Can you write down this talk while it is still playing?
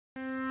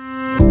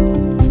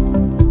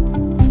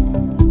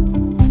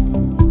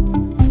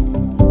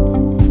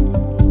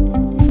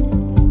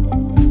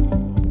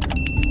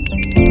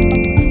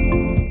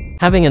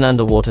Having an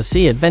underwater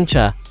sea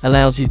adventure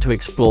allows you to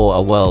explore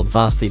a world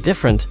vastly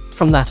different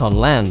from that on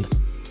land.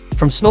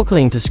 From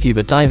snorkeling to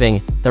scuba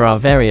diving, there are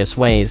various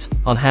ways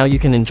on how you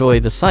can enjoy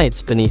the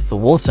sights beneath the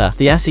water.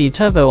 The ASI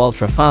Turbo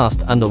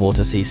ultra-fast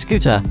underwater sea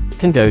scooter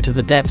can go to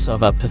the depths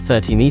of up to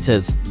 30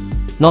 meters.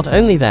 Not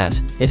only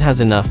that, it has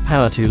enough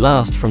power to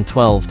last from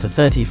 12 to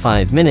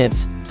 35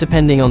 minutes,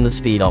 depending on the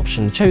speed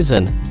option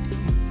chosen.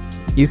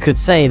 You could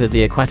say that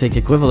the aquatic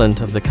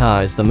equivalent of the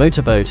car is the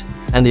motorboat,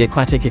 and the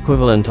aquatic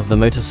equivalent of the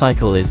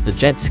motorcycle is the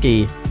jet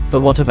ski, but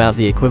what about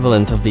the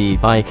equivalent of the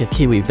e-bike a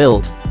Kiwi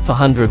built for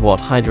 100-watt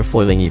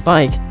hydrofoiling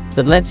e-bike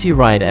that lets you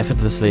ride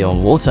effortlessly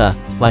on water,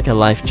 like a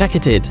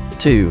life-jacketed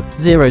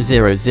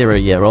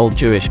 2,000-year-old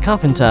Jewish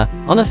carpenter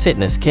on a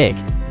fitness kick?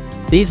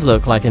 These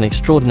look like an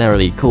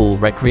extraordinarily cool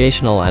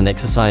recreational and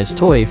exercise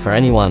toy for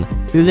anyone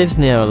who lives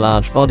near a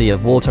large body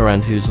of water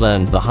and who's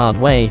learned the hard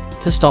way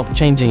to stop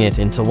changing it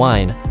into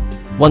wine.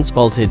 Once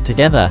bolted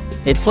together,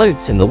 it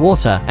floats in the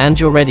water and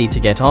you're ready to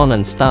get on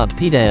and start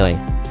pedaling.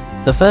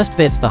 The first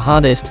bit's the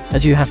hardest,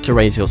 as you have to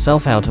raise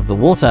yourself out of the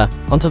water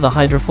onto the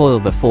hydrofoil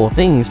before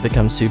things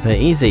become super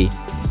easy.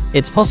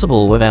 It's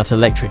possible without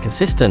electric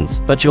assistance,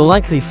 but you'll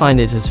likely find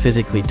it as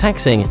physically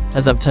taxing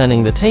as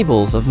upturning the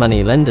tables of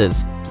money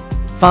lenders.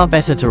 Far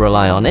better to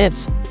rely on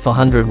its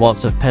 400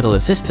 watts of pedal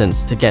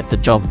assistance to get the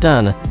job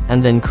done,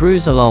 and then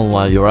cruise along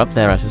while you're up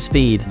there at a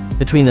speed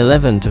between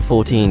 11 to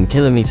 14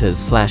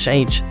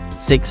 km/h,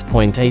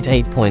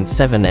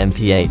 6.88.7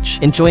 mph,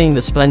 enjoying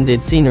the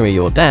splendid scenery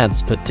your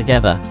dad's put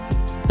together.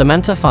 The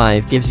Manta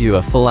 5 gives you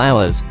a full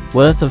hour's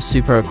worth of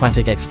super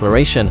aquatic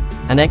exploration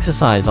and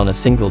exercise on a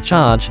single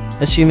charge,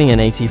 assuming an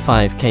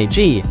 85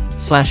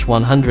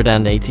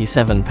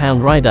 kg/187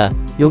 pound rider.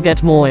 You'll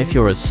get more if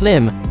you're as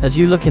slim as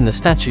you look in the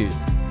statues.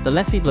 The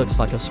left feed looks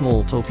like a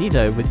small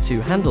torpedo with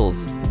two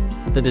handles.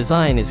 The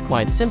design is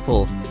quite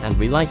simple, and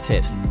we liked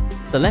it.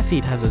 The left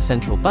feed has a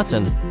central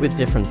button with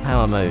different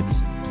power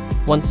modes.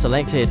 Once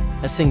selected,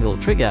 a single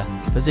trigger,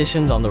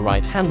 positioned on the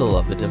right handle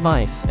of the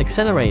device,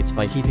 accelerates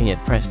by keeping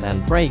it pressed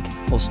and brake,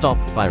 or stop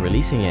by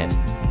releasing it.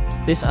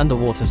 This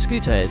underwater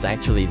scooter is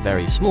actually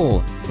very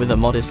small, with a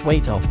modest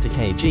weight of 2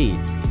 kg.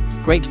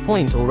 Great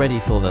point already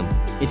for them.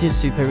 It is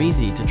super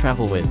easy to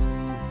travel with.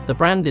 The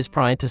brand is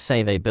proud to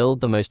say they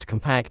build the most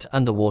compact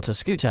underwater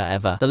scooter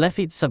ever. The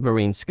Lefeed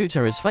submarine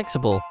scooter is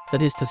flexible,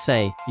 that is to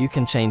say, you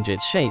can change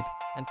its shape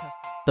and custom.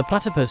 The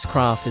Platypus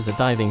craft is a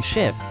diving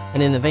ship,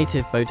 an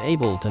innovative boat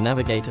able to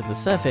navigate at the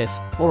surface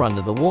or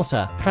under the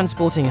water,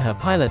 transporting her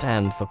pilot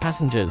and 4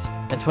 passengers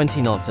at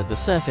 20 knots at the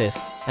surface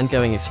and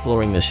going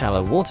exploring the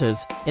shallow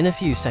waters in a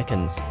few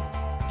seconds.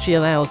 She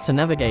allows to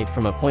navigate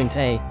from a point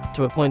A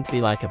to a point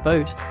B like a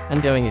boat,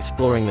 and going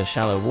exploring the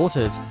shallow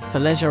waters for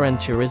leisure and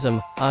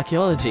tourism,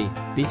 archaeology,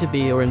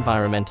 B2B or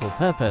environmental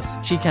purpose.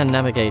 She can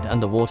navigate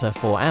underwater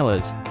for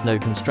hours, no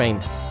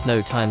constraint,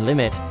 no time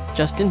limit,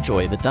 just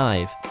enjoy the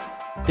dive.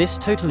 This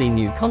totally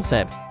new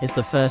concept is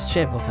the first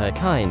ship of her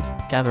kind,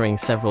 gathering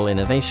several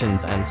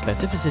innovations and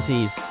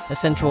specificities: a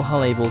central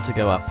hull able to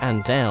go up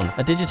and down,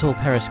 a digital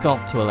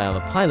periscope to allow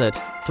the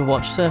pilot to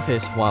watch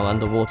surface while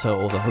underwater,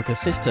 or the hooker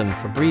system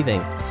for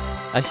breathing.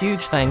 A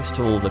huge thanks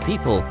to all the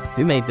people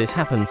who made this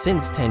happen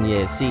since 10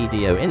 years: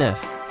 CDO INF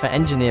for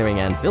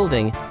engineering and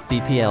building,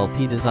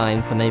 BPLP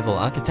design for naval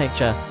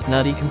architecture,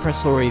 Nardi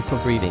compressori for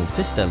breathing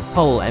system,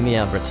 Pole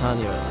Emia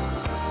Britannia.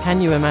 Can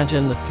you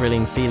imagine the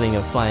thrilling feeling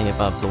of flying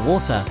above the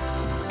water?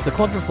 The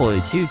Quadrifoil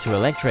Q2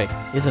 Electric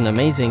is an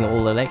amazing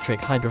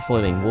all-electric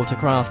hydrofoiling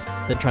watercraft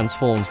that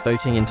transforms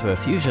boating into a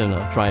fusion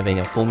of driving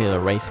a Formula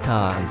race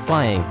car and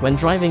flying. When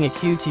driving a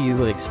Q2, you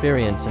will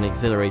experience an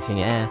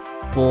exhilarating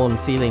air-borne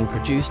feeling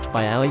produced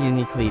by our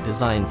uniquely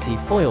designed sea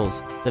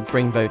foils that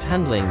bring boat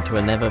handling to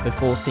a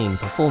never-before-seen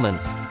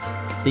performance.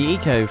 The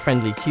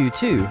eco-friendly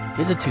Q2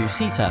 is a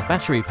 2-seater,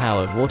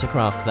 battery-powered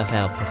watercraft that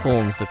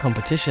outperforms the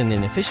competition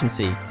in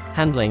efficiency,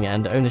 handling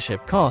and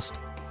ownership cost.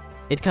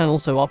 It can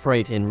also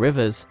operate in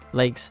rivers,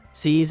 lakes,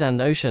 seas and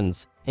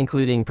oceans,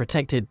 including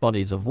protected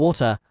bodies of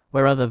water,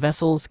 where other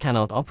vessels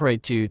cannot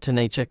operate due to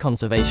nature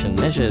conservation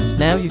measures.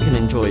 Now you can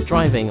enjoy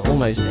driving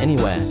almost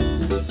anywhere.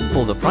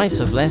 For the price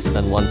of less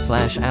than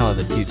 1/hour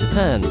the Q2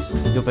 turns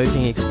your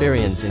boating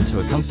experience into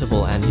a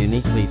comfortable and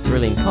uniquely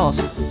thrilling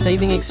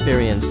cost-saving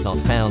experience not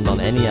found on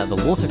any other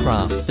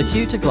watercraft. The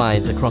Q2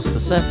 glides across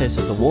the surface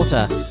of the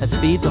water at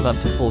speeds of up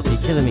to 40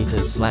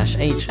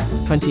 km/h,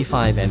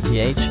 25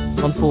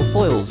 mph, on 4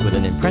 foils with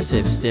an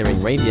impressive steering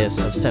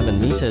radius of 7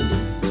 meters.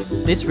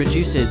 This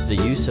reduces the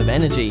use of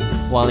energy,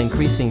 while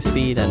increasing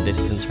speed and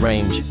distance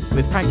range,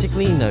 with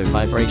practically no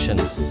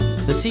vibrations.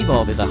 The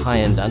Seabob is a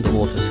high-end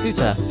underwater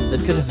scooter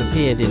that could have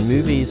appeared in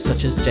movies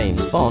such as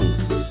James Bond.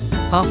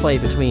 Halfway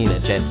between a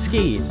jet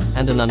ski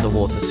and an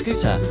underwater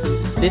scooter,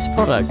 this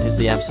product is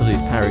the absolute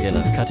paragon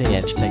of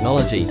cutting-edge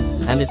technology,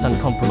 and its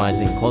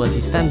uncompromising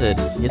quality standard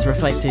is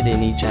reflected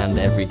in each and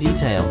every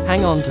detail.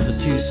 Hang on to the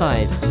 2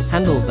 side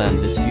handles, and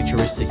this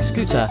futuristic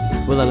scooter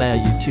will allow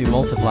you to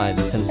multiply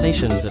the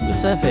sensations at the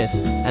surface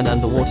and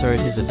underwater. It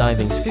is a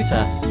diving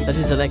scooter that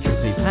is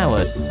electrically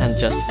powered and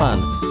just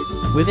fun.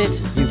 With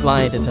it, you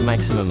glide at a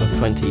maximum of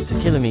 20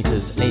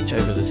 km/h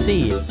over the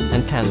sea,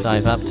 and can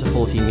dive up to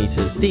 40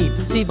 meters deep.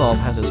 Seabob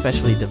has a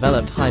specially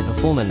developed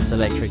high-performance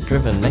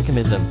electric-driven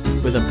mechanism,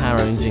 with a power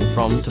ranging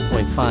from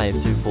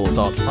 2.5 to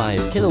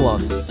 4.5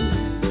 kilowatts.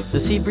 The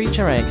Sea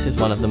Breacher X is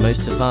one of the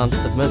most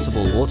advanced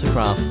submersible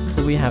watercraft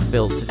that we have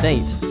built to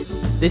date.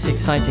 This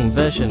exciting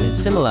version is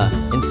similar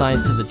in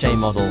size to the J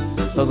model,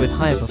 but with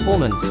higher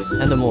performance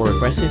and a more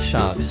aggressive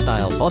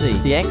shark-style body.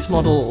 The X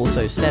model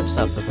also steps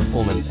up the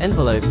performance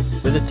envelope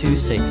with a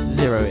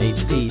 260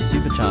 HP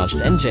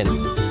supercharged engine.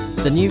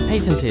 The new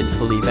patented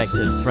fully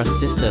vectored thrust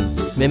system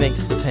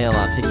mimics the tail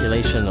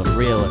articulation of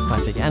real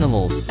aquatic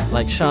animals,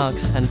 like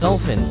sharks and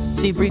dolphins.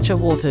 Sea Breacher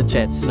water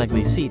jets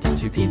snugly seat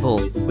two people,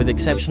 with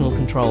exceptional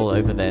control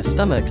over their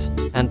stomachs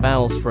and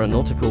bowels for a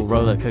nautical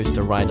roller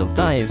coaster ride of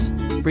dives,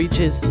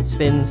 breaches,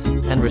 spins,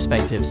 and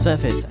respective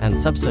surface and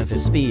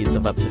subsurface speeds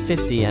of up to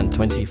 50 and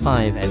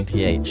 25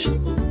 mph.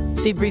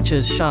 Sea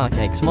Breacher's Shark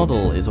X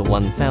model is a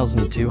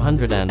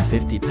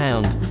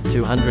 1,250-pound,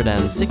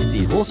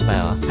 260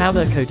 horsepower,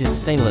 powder-coated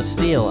stainless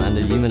steel and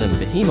aluminum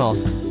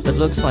behemoth that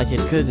looks like it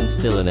could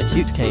instill an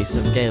acute case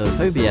of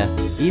galeophobia,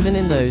 even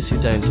in those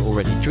who don't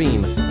already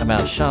dream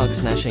about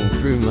sharks gnashing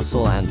through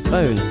muscle and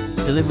bone,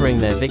 delivering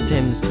their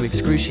victims to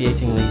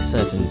excruciatingly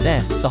certain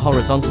death. The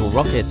horizontal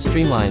rocket's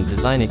streamlined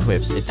design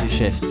equips it to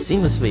shift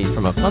seamlessly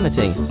from a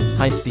plummeting,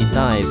 high-speed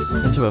dive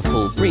into a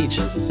full breach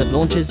that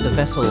launches the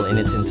vessel in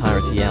its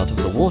entirety out of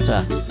the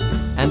water.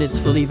 And its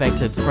fully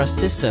vectored thrust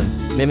system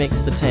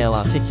mimics the tail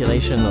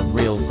articulation of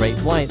real great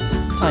whites,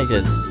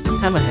 tigers,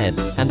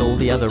 hammerheads, and all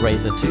the other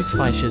razor-toothed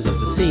fishes of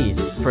the sea,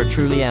 for a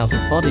truly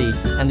out-of-body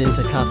and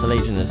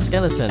intercartilaginous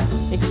skeleton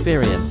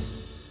experience.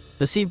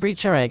 The Sea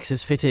Breacher X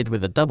is fitted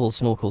with a double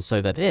snorkel so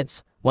that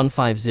its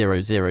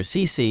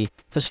 1500cc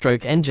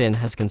four-stroke engine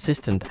has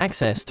consistent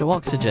access to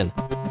oxygen.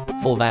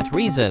 For that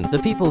reason, the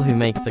people who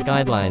make the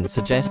guidelines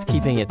suggest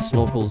keeping its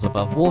snorkels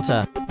above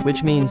water,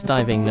 which means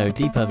diving no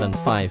deeper than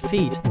 5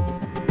 feet.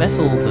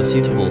 Vessels are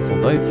suitable for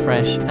both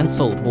fresh and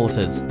salt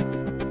waters.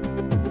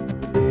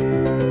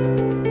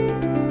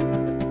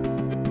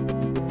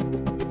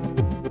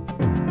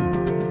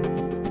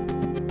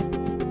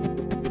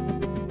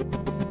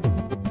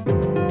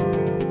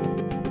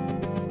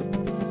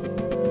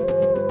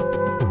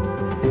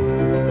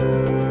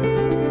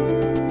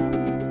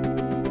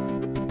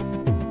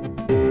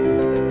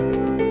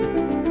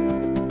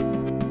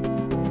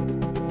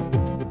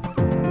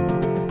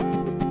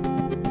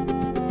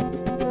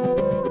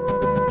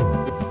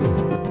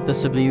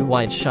 The Sublue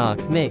White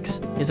Shark Mix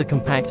is a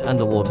compact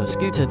underwater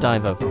scooter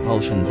diver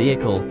propulsion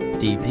vehicle,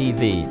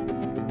 DPV.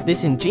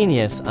 This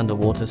ingenious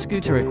underwater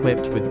scooter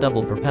equipped with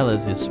double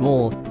propellers is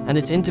small, and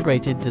its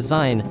integrated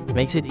design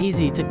makes it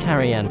easy to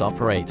carry and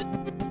operate.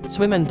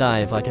 Swim and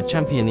dive like a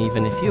champion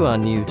even if you are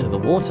new to the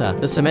water.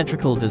 The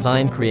symmetrical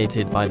design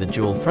created by the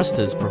dual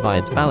thrusters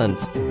provides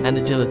balance and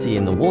agility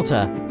in the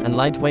water, and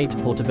lightweight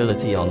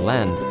portability on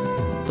land.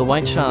 The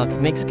White Shark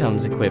Mix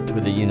comes equipped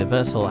with a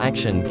universal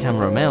action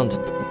camera mount,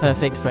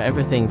 perfect for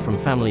everything from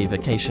family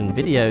vacation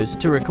videos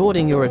to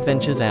recording your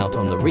adventures out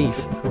on the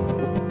reef.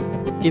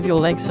 Give your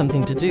legs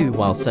something to do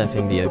while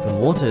surfing the open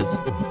waters.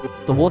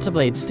 The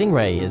Waterblade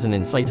Stingray is an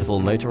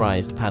inflatable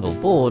motorized paddle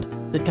board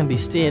that can be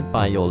steered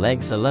by your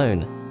legs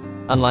alone.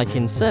 Unlike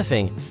in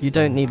surfing, you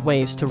don't need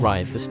waves to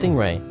ride the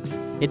Stingray.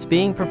 It's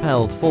being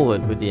propelled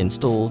forward with the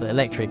installed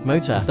electric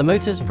motor. The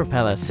motor's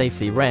propeller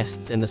safely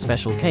rests in the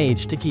special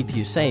cage to keep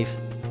you safe.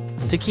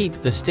 To keep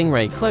the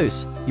Stingray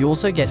close, you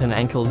also get an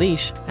ankle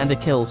leash and a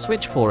kill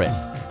switch for it.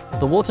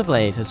 The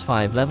Waterblade has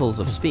 5 levels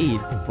of speed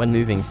when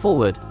moving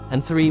forward,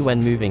 and 3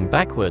 when moving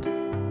backward.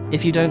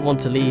 If you don't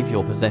want to leave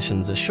your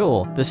possessions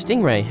ashore, the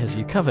Stingray has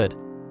you covered.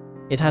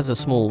 It has a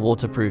small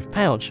waterproof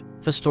pouch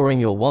for storing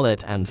your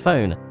wallet and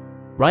phone.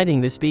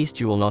 Riding this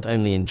beast you will not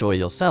only enjoy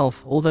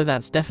yourself, although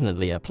that's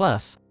definitely a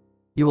plus.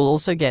 You will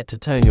also get to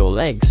tone your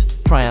legs,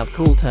 try out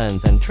cool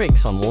turns and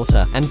tricks on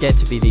water, and get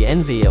to be the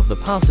envy of the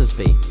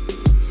passers-by.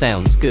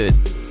 Sounds good.